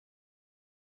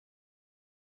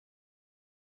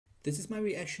This is my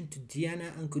reaction to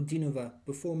Diana Ankudinova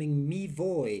performing Me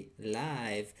Voy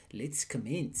live. Let's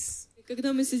commence.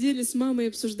 Когда мы сидели с мамой и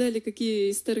обсуждали, какие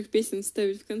из старых песен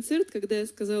вставить в концерт, когда я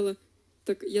сказала,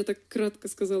 я так кратко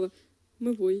сказала,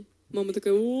 «Мы вой». Мама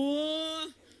такая, о,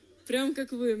 прям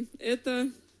как вы.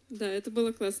 Это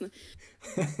было классно.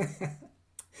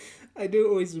 I do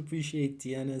always appreciate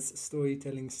Diana's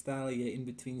storytelling style here in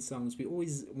between songs. We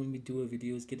always, when we do our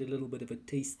videos, get a little bit of a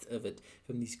taste of it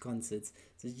from these concerts.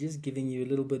 So it's just giving you a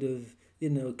little bit of,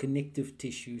 connective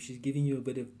tissue. She's giving you a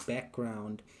bit of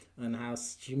background on how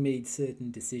she made certain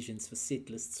decisions for set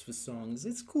lists for songs.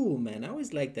 It's cool, man. I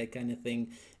always like that kind of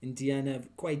thing. And Diana,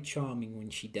 quite charming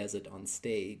when she does it on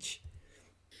stage.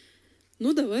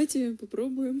 Ну, давайте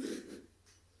попробуем.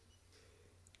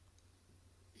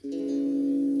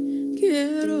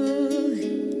 Quiero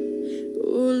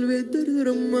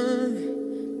olvidar más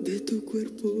de tu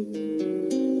cuerpo.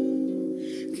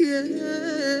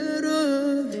 Quiero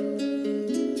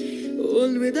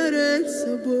olvidar el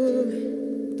sabor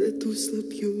de tus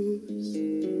labios.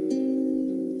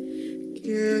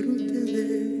 Quiero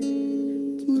tener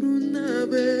por una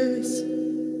vez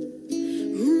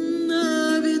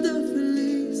una vida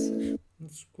feliz.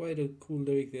 It's quite a cool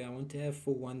lyric there. I want to have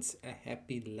for once a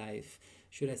happy life.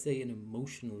 Should I say an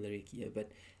emotional lyric here?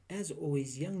 But as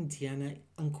always, young Diana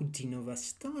Ankudinova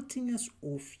starting us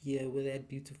off here with that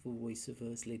beautiful voice of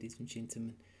hers, ladies and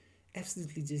gentlemen.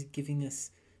 Absolutely just giving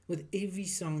us, with every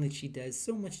song that she does,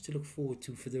 so much to look forward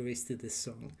to for the rest of this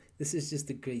song. This is just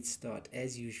a great start,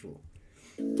 as usual.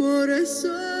 Por eso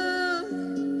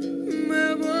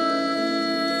me voy.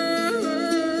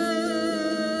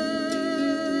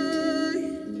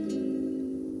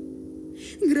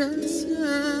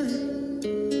 Gracias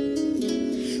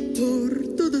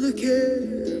por todo lo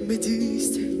que me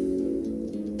diste.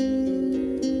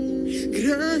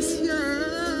 Gracias,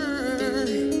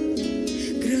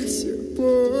 gracias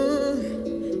por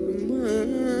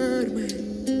amarme.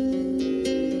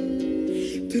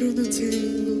 Pero no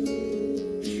tengo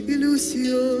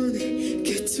ilusión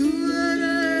que tú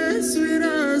eres mi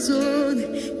razón.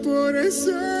 Por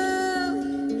eso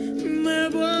me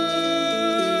voy.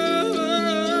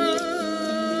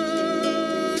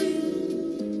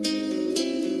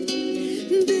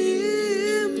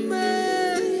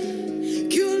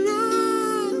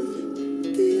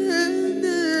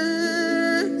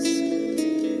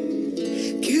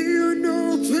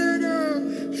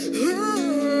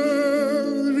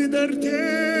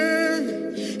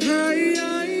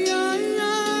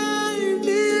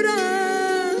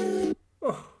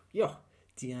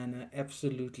 Diana,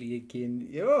 absolutely again.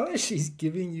 Oh, she's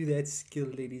giving you that skill,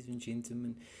 ladies and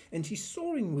gentlemen. And she's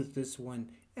soaring with this one.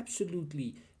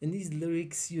 Absolutely. And these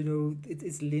lyrics,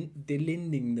 they're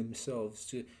lending themselves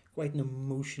to quite an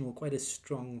emotional, quite a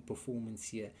strong performance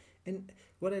here. And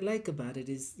what I like about it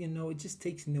is, it just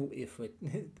takes no effort.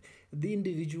 The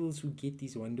individuals who get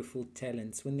these wonderful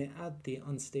talents, when they're out there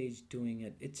on stage doing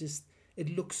it,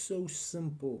 it looks so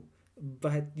simple.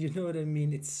 But you know what I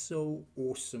mean? It's so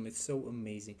awesome. It's so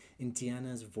amazing. And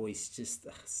Diana's voice, just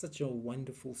such a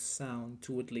wonderful sound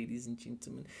to it, ladies and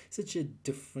gentlemen. Such a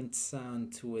different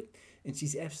sound to it. And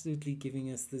she's absolutely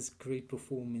giving us this great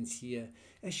performance here,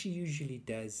 as she usually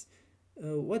does.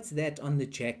 What's that on the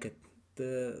jacket?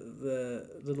 The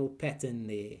little pattern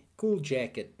there. Cool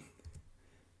jacket.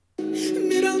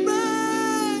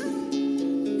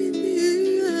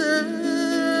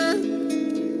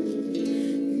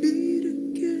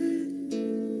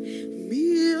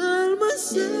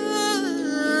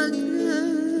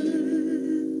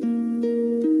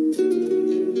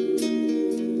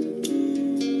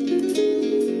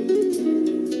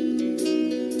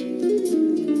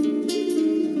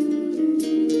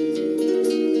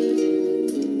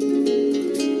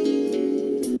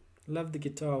 Love the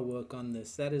guitar work on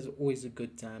this. That is always a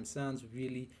good time. Sounds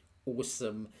really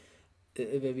awesome.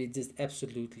 It just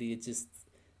absolutely, it just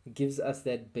gives us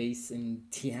that bass, and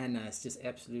Diana is just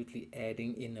absolutely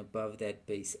adding in above that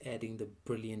bass, adding the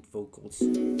brilliant vocals.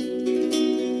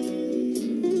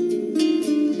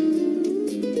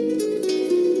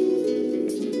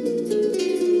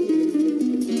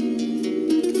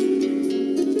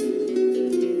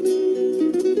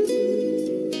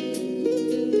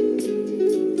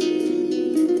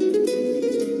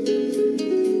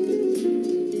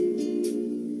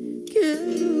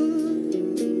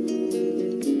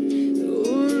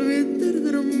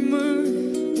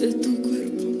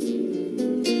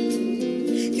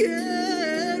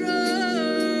 Quiero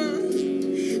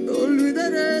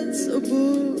olvidar el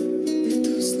sabor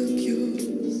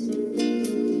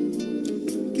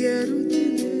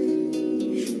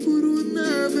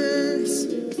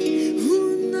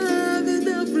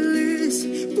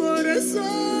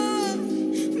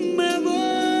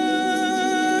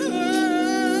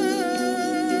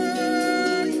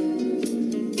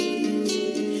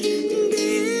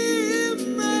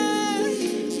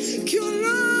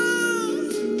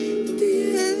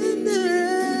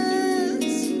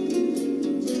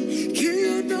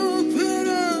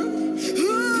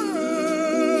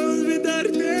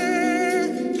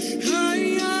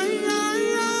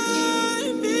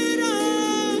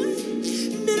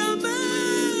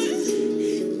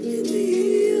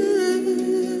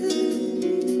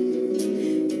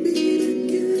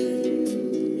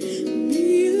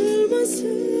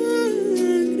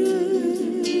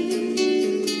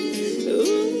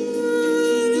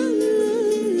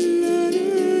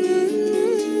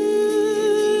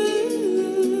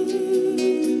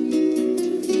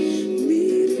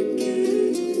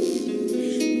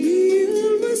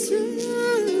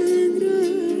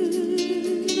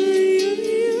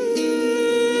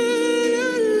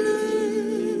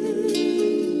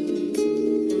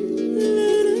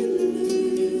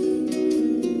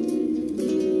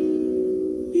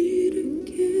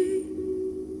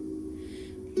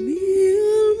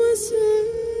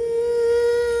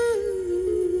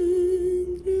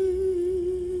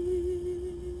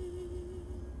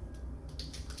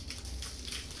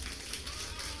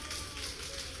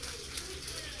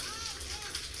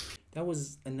That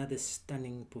was another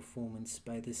stunning performance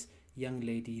by this young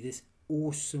lady, this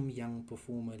awesome young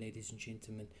performer, ladies and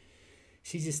gentlemen.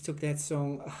 She just took that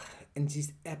song and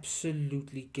just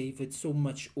absolutely gave it so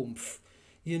much oomph.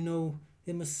 You know,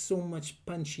 there was so much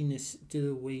punchiness to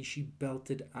the way she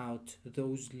belted out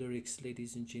those lyrics,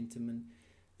 ladies and gentlemen.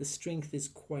 The strength is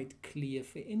quite clear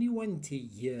for anyone to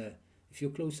hear. If you're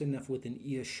close enough with an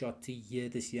earshot to hear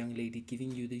this young lady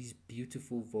giving you these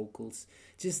beautiful vocals,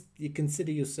 just you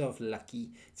consider yourself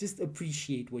lucky. Just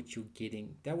appreciate what you're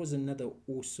getting. That was another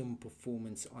awesome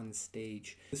performance on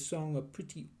stage. The song, a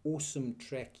pretty awesome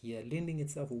track here, lending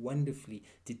itself wonderfully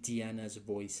to Diana's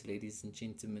voice, ladies and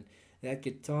gentlemen. That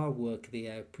guitar work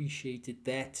there, I appreciated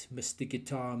that, Mr.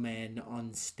 Guitar Man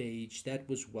on stage. That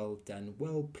was well done,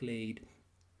 well played.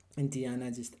 And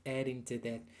Diana just adding to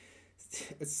that.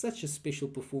 It's such a special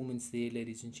performance there,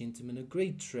 ladies and gentlemen. A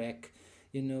great track,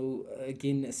 you know,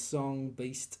 again, a song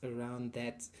based around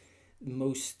that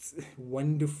most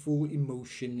wonderful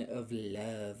emotion of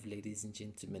love, ladies and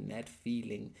gentlemen. That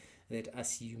feeling that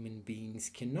us human beings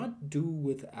cannot do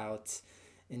without.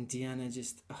 And Diana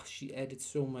just, she added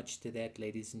so much to that,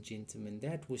 ladies and gentlemen.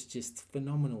 That was just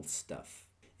phenomenal stuff.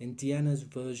 And Diana's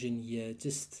version here,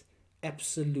 just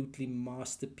absolutely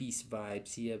masterpiece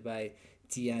vibes here by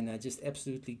Diana, just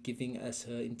absolutely giving us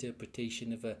her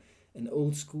interpretation of an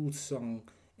old school song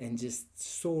and just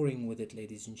soaring with it,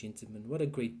 ladies and gentlemen. What a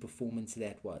great performance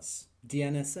that was.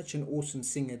 Diana is such an awesome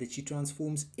singer that she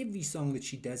transforms every song that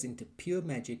she does into pure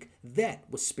magic. That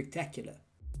was spectacular.